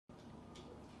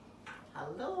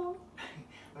Hello!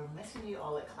 We're missing you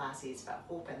all at classes, but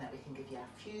hoping that we can give you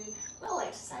a few little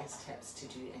exercise tips to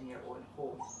do in your own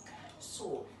home.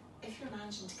 So, if you're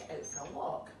managing to get out for a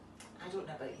walk, I don't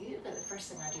know about you, but the first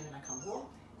thing I do when I come home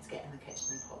is get in the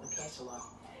kitchen and put the kettle on.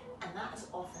 And that is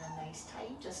often a nice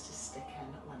time just to stick in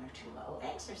one or two little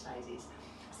exercises.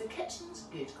 So the kitchen's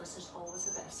good because there's always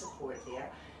a bit of support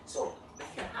there. So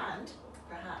with your hand,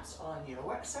 perhaps on your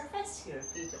work surface, your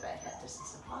feet a bit hip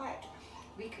distance apart,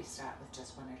 we could start with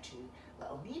just one or two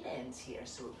little knee bends here.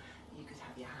 So you could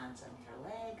have your hands on your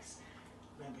legs.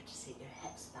 Remember to take your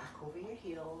hips back over your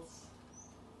heels.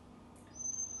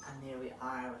 And there we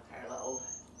are with our little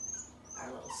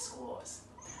squats.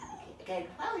 Okay, again,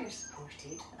 while you're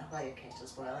supported and while your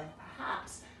kettle's boiling,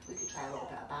 perhaps we could try a little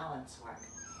bit of balance work.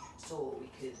 So we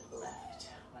could lift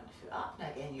one foot up. Now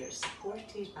again, you're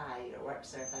supported by your work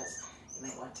surface. You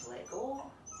might want to let go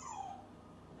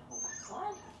and hold back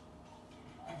on.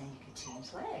 And then you could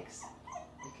change legs.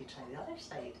 We could try the other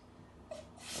side.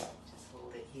 Just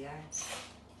hold it here.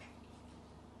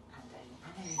 And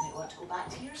then you might want to go back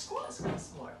to your squats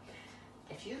once more.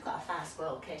 If you've got a fast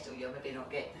boiled kettle, you'll maybe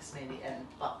not get this many in,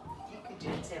 but you could do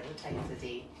it several times a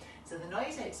day. So the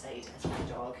noise outside is my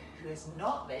dog, who is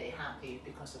not very happy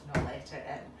because I've not let her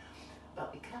in,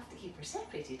 but we have to keep her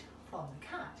separated from the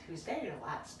cat, who's very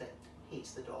relaxed but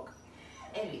hates the dog.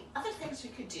 Anyway, other things we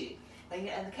could do. When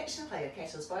you're in the kitchen while your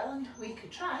kettle's boiling, we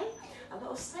could try a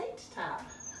little side tap.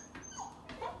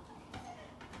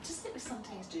 Just like we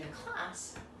sometimes do in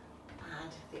class,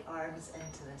 add the arms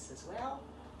into this as well.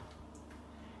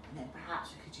 And then perhaps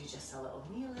we could do just a little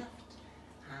knee lift,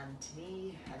 hand to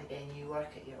knee, and again you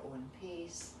work at your own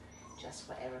pace, just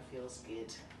whatever feels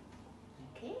good.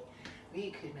 Okay,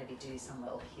 we could maybe do some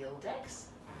little heel digs,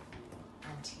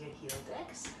 and to your heel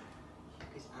digs you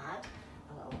could add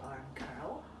a little arm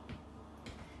curl.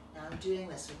 Now I'm doing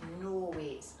this with no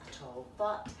weights at all,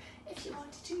 but if you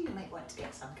wanted to, you might want to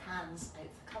get some cans out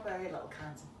of the cupboard, little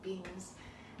cans of beans,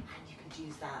 and you could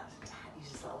use that to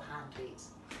use as little hand weights.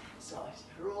 So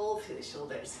roll through the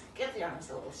shoulders, give the arms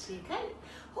a little shake out.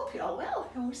 Hope you're all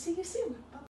well, and we'll see you soon. Bye.